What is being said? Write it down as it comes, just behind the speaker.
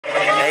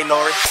Hey,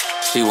 Nori.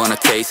 She wanna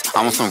taste,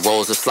 I want some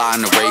rolls to slide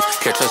in the race.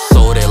 Catch her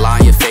soul, they lie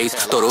in your face.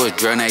 Thought it was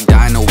drill, they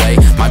dying away.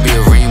 Might be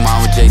a ring,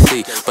 mom with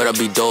JC, but I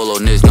be Dolo,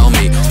 niggas know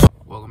me.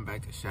 Welcome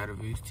back to Shadow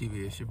Views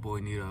TV, it's your boy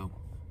Nito.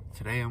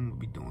 Today I'm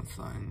gonna be doing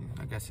something,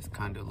 I guess it's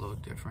kinda a little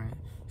different.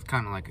 It's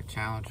kinda like a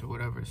challenge or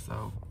whatever,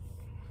 so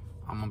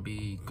I'm gonna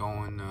be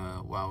going,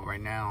 well,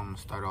 right now I'm gonna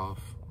start off,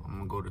 I'm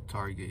gonna go to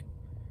Target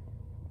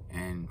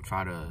and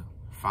try to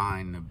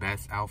find the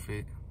best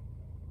outfit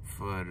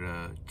for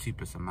the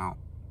cheapest amount.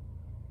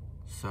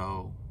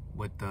 So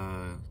what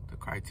the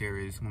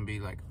criteria is gonna be,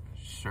 like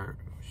shirt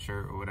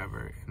or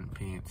whatever, and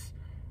pants.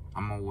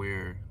 I'm gonna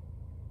wear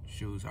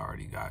shoes I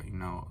already got, you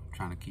know,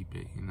 trying to keep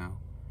it, you know.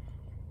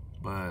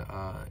 But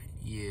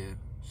yeah,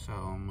 so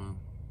I'm gonna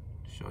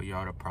show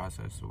y'all the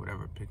process or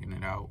whatever, picking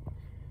it out.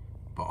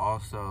 But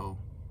also,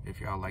 if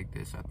y'all like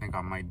this, I think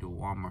I might do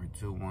Walmart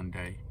too one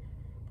day.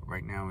 But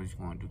right now we're just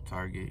gonna do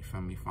Target, you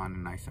feel me, find a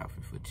nice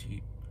outfit for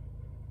cheap.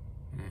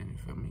 And then, you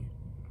feel me,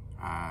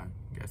 I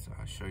guess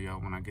I'll show y'all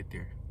when I get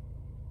there.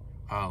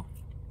 Oh,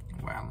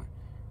 wow.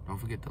 Don't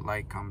forget to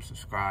like, comment,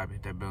 subscribe,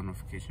 hit that bell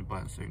notification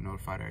button so you're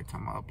notified every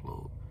time I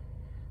upload.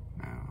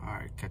 Now,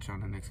 alright, catch you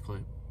on the next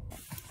clip.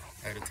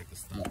 I had to take a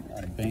stop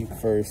at the bank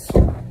first,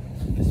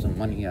 get some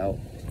money out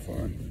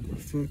for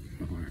food.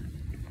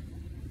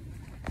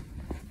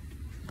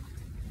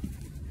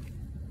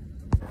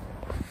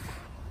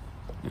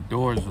 The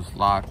doors was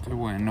locked, it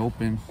wasn't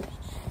open.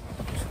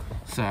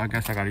 So I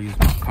guess I gotta use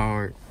my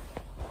card.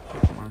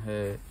 My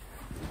head.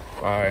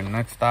 Alright,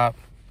 next stop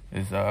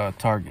is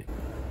Target.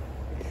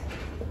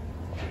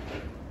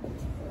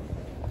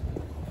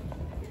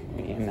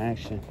 In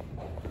action.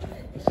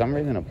 For some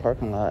reason the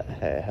parking lot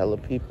had hella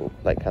people,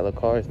 like hella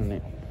cars in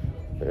it.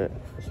 But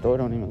the store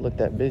don't even look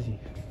that busy.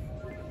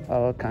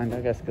 Oh, kinda,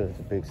 I guess because it's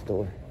a big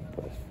store.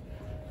 But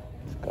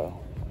let's go.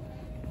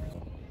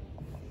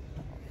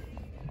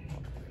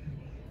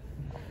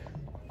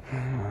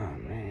 Oh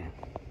man.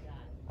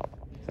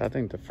 So I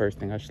think the first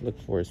thing I should look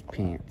for is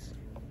pants.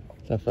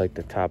 So I feel like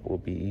the top will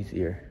be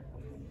easier.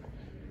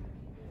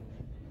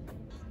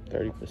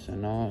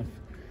 30% off.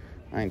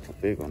 I ain't too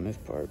big on this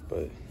part,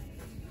 but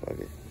fuck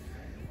it.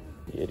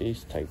 Yeah,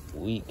 these type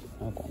weak,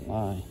 not gonna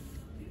lie.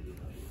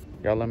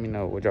 Y'all let me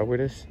know, would y'all wear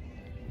this?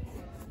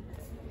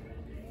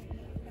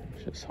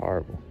 It's just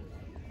horrible.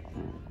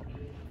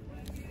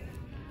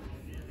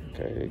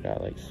 Okay, they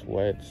got like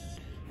sweats.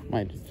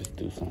 Might just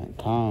do something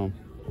calm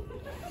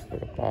for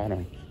the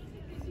bottom.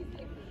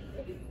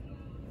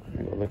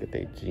 Let me go look at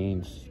their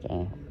jeans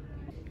though.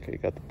 Okay,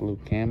 got the blue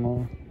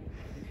camo.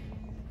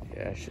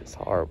 Yeah, that shit's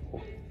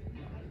horrible.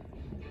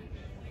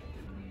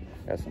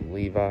 Got some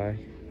Levi.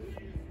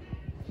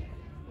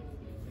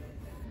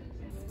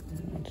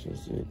 How much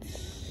is it?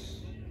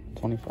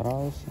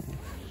 $25?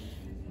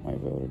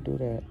 Might be able to do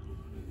that.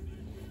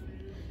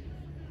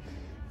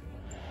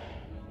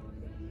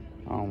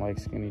 I don't like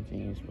skinny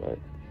jeans, but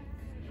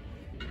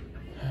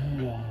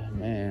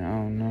man, I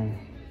don't know.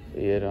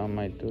 Yeah, I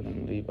might do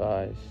them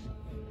Levi's.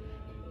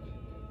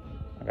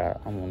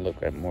 I'm gonna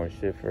look at more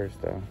shit first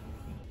though.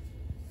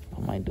 I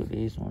might do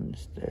these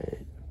ones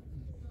instead.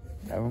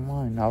 Never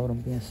mind, now with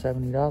them being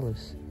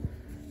 $70.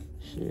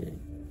 Shit.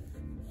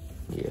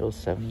 Yeah, it was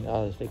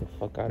 $70. They can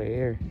fuck out of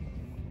here.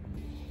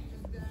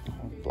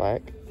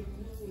 Black.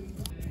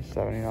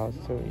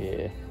 $70 too?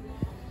 Yeah.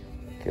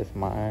 Kiss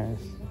my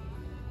ass.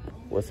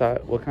 What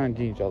kind of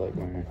jeans y'all like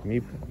wearing?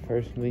 Me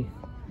personally,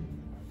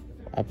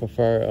 I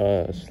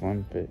prefer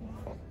slim fit.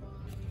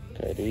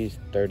 Okay, these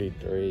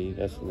 33.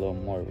 That's a little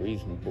more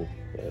reasonable,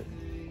 but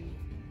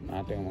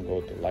I think I'm gonna go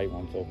with the light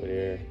ones over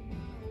there.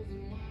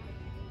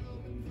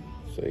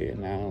 So yeah,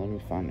 now let me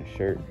find a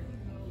shirt.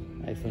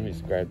 Actually, let me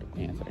just grab the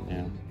pants right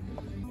now.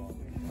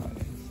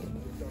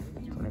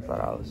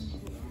 $25.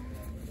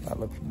 I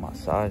look for my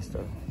size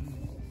though.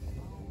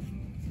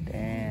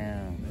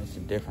 Damn, it's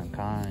a different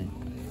kind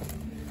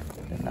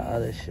than the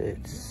other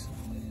shits.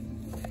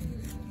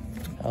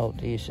 Oh,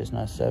 these just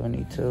not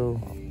 72.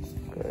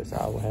 Cause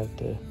I would have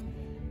to.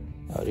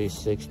 Oh, these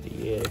 60.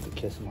 Yeah, to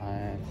kiss my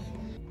ass.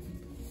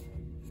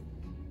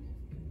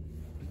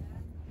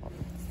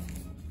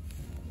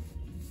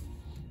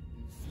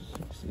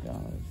 $60,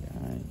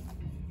 alright.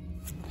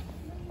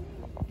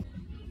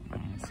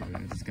 So I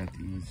just got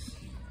these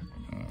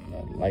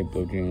light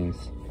blue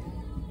jeans,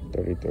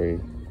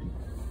 33.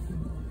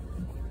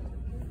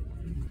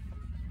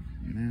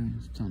 Now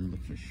it's time to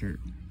look for a shirt.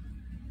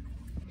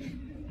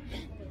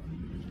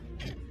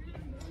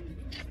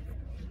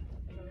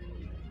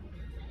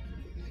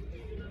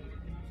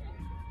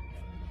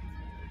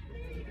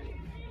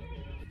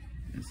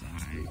 It's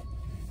alright.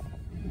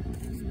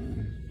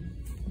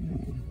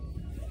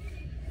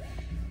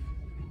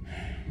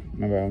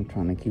 Remember, I'm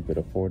trying to keep it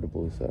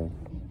affordable, so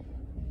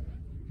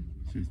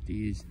since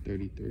these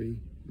 33,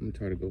 I'm gonna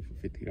try to go for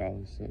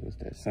 $50. So what's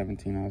that?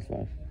 $17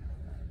 left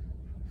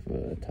for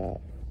the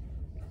top.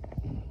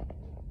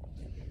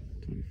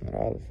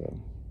 $25 though.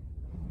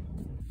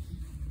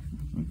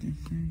 What they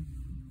say?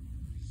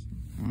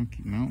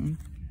 Monkey Mountain.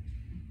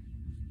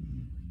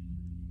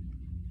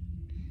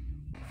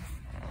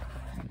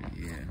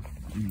 Yeah.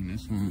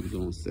 This one was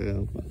on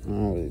sale, but I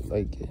don't really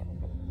like it.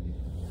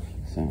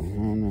 So I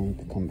don't know if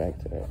to come back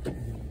to that.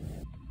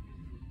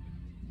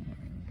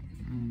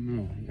 I don't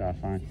know. You gotta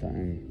find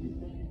something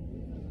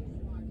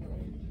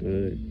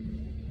good.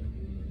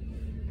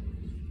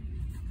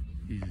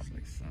 These is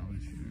like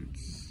solid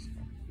shirts.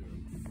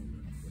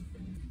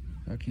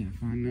 If I can't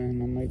find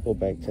none, I might go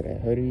back to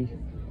that hoodie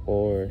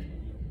or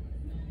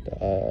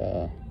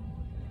the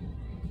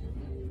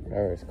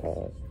whatever it's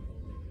called.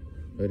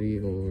 Hoodie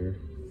or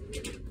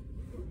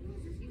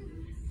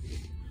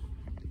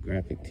the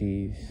graphic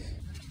tees.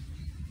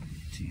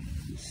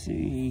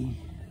 TNC,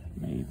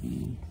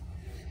 maybe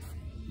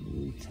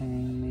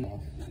Wu-Tang,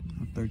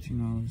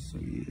 $13, so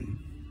yeah.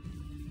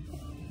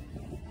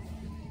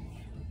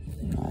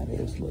 Nah,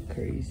 this look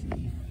crazy.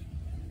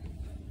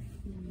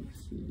 Let's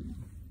see.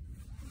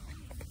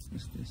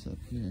 What's this up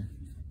here?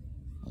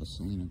 Oh,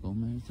 Selena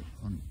Gomez?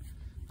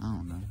 I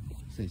don't know.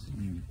 Say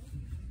Selena.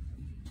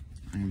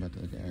 I ain't about to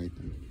look at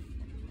everything.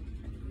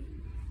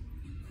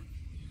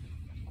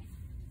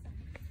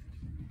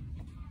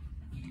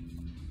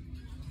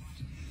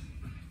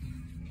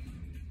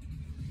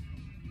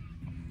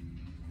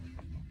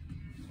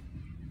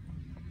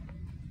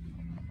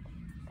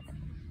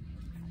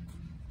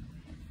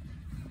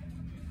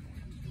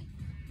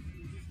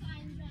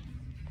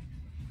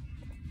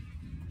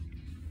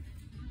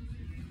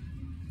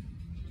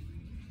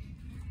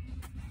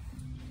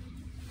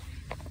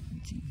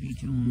 TV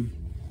John.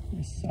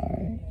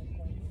 Sorry.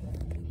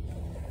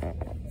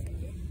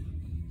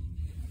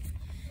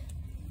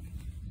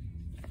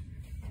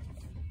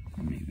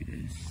 Maybe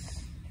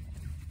this.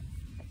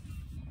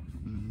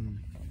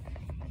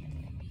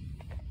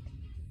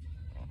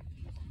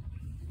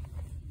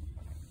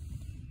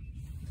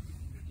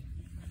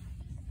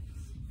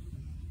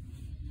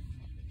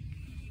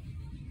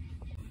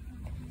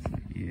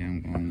 Yeah,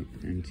 I'm going with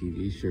the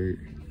MTV shirt.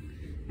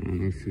 I don't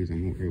know what shoes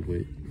I'm gonna wear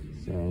with,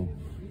 so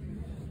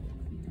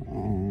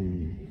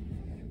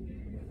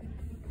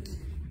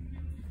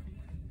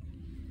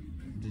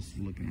just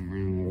looking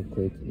around real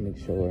quick to make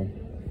sure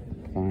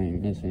if I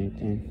ain't miss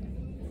anything.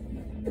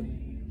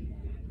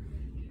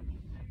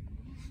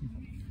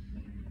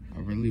 I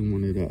really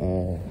wanted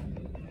a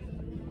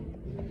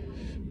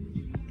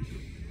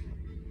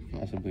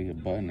possibly a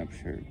button-up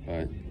shirt,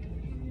 but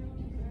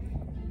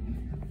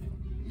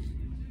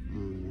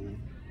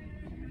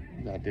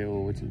you gotta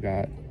deal with what you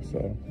got.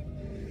 So,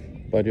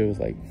 but it was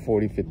like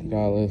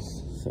 $40–50,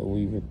 so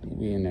we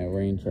in that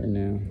range right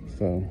now.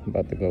 So I'm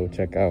about to go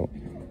check out.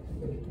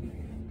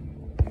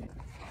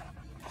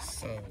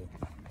 So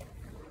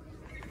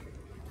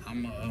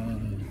I'm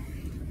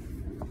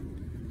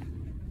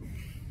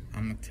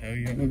gonna tell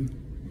y'all. I'm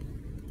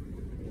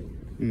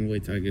gonna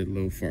wait till I get a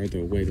little farther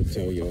away to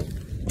tell y'all.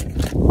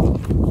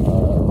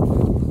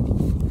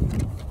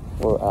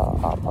 Well,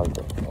 I'll park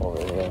it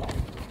over there.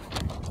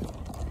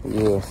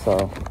 Yeah,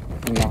 so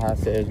you know how I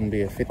said it's gonna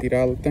be a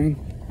 $50 thing?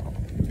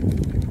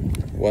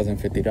 It wasn't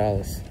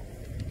 $50.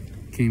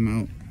 Came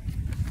out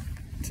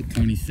to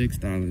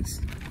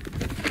 $26.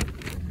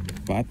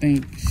 But I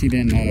think she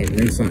didn't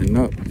ring something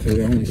up because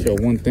it only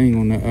showed one thing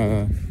on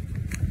the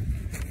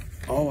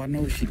oh, I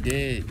know what she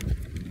did.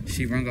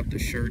 She rung up the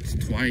shirts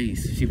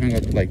twice. She rung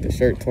up like the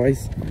shirt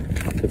twice.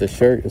 But the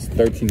shirt is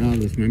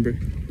 $13, remember?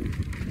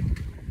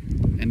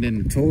 And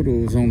then the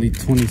total was only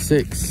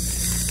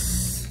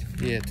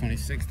 $26. Yeah,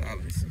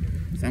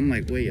 $26. So I'm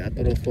like, wait, I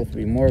thought it was supposed to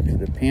be more because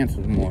the pants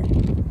was more.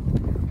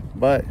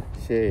 But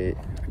shit,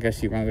 I guess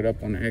she rung it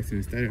up on the X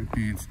instead of the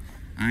pants.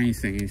 I ain't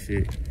saying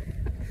shit.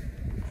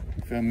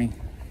 You feel me?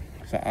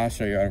 So I'll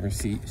show y'all the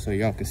receipt so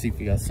y'all can see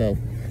for yourself.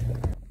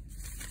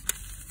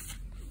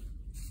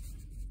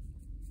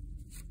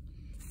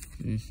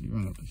 Yeah, she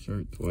rung up the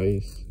shirt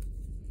twice.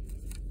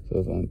 So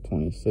it's on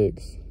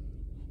 26.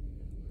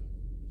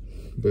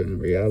 But in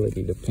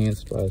reality, the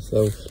pants by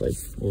itself, like,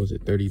 what was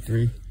it,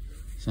 33?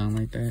 Something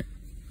like that.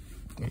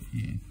 But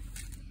yeah,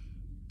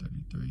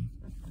 33.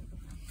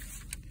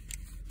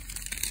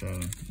 So,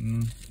 you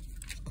know,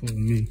 it's cool with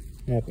me.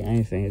 Happy, I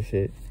ain't saying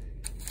shit.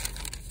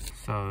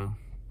 So,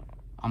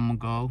 I'm gonna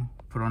go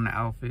put on the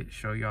outfit,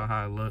 show y'all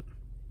how I look.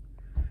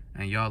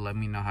 And y'all let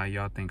me know how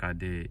y'all think I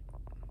did.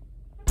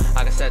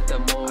 I can set the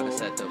mood.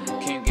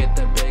 Can you get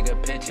the bigger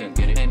picture?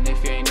 And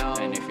if you ain't know,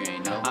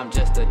 I'm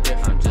just a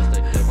different.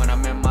 When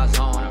I'm in my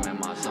zone, I'm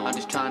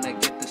just trying to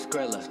get the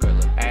Skrilla,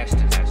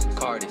 Ashton,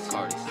 Cardi's.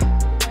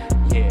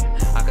 Yeah,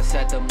 I can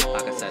set the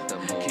mood.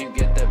 Can you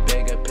get the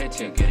bigger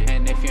picture?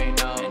 And if you ain't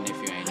know,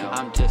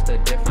 I'm just a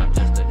different.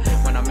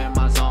 When I'm in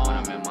my zone,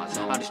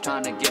 I'm just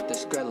trying to get the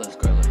Skrilla,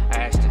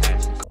 Ashton.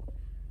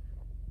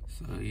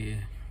 So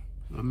yeah,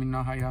 let me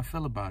know how y'all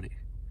feel about it.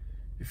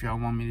 If y'all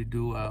want me to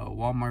do a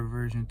Walmart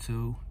version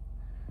too,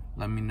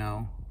 let me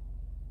know.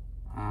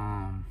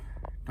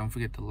 Don't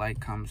forget to like,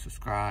 comment,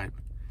 subscribe.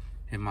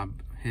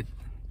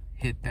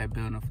 Hit that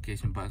bell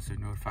notification button so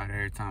you're notified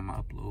every time I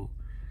upload.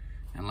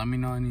 And let me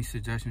know any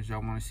suggestions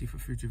y'all want to see for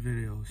future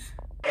videos.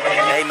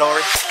 Hey,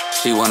 Nori.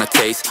 She want a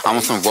taste, I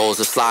want some rolls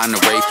to slide in the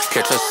race.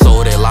 Catch her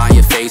soul, they lie in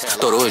your face.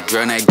 Thought it was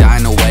drill neck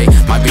dying away.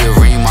 Might be a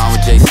ring mom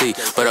with JC,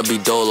 I be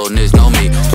dolo, niggas know me.